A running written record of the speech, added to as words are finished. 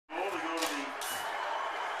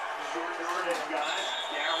short yardage guy,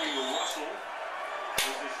 Gary Russell,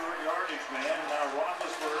 is the short yardage man. And now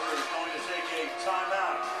Roethlisberger is going to take a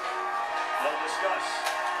timeout. They'll discuss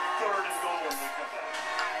third and goal when we come back.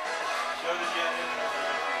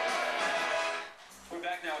 We're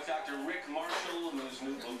back now with Dr. Rick Marshall, whose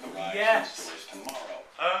new book arrives in stores tomorrow.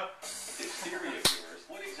 This theory of yours,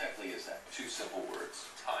 what exactly is that? Two simple words: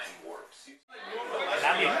 time warps.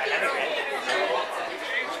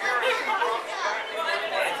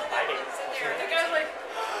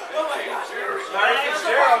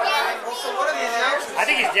 I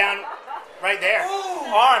think he's down right there.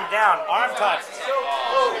 Arm down, arm touched.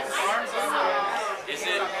 Is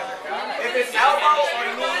it? If it's elbow or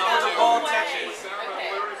knee, the ball touches.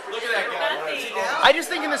 Look at that guy. Is he down? I just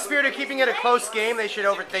think in the spirit of keeping it a close game, they should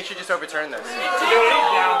just overturn this.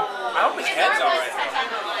 I hope his head's all right.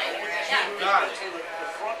 Got it.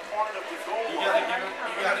 You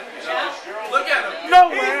got it. Look at him. No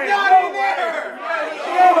way. He's not in there.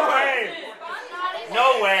 No way.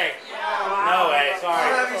 No way. No way. Sorry.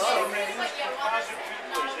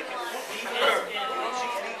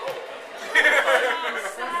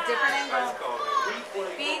 Different angle.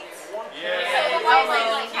 Feet.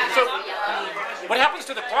 So, what happens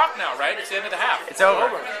to the clock now, right? It's the end of the half. It's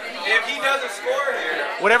over. If he doesn't score here.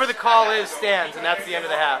 Whatever the call is stands, and that's the end of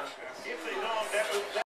the half.